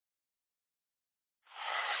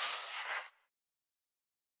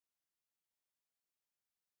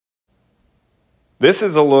This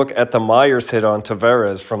is a look at the Myers hit on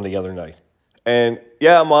Tavares from the other night. And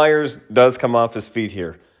yeah, Myers does come off his feet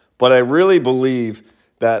here. But I really believe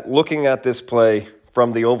that looking at this play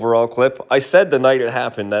from the overall clip, I said the night it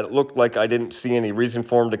happened that it looked like I didn't see any reason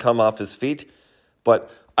for him to come off his feet.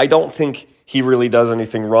 But I don't think he really does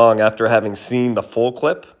anything wrong after having seen the full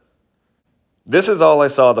clip. This is all I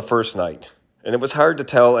saw the first night. And it was hard to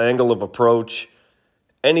tell angle of approach,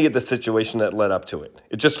 any of the situation that led up to it.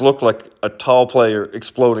 It just looked like a tall player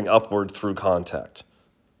exploding upward through contact.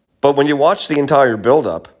 But when you watch the entire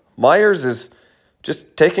build-up, Myers is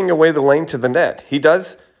just taking away the lane to the net. He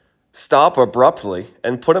does stop abruptly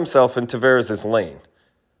and put himself in Tavares' lane.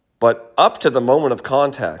 But up to the moment of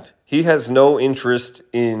contact, he has no interest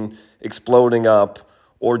in exploding up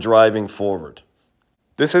or driving forward.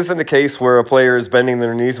 This isn't a case where a player is bending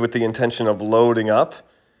their knees with the intention of loading up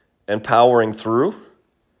and powering through.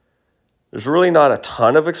 There's really not a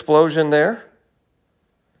ton of explosion there.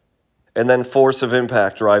 And then force of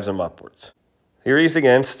impact drives him upwards. Here he is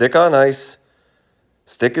again, stick on ice.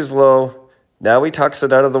 Stick is low. Now he tucks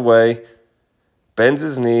it out of the way, bends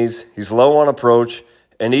his knees. He's low on approach.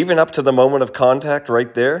 And even up to the moment of contact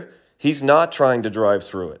right there, he's not trying to drive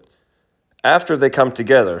through it. After they come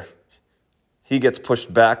together, he gets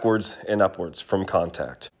pushed backwards and upwards from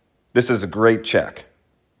contact. This is a great check.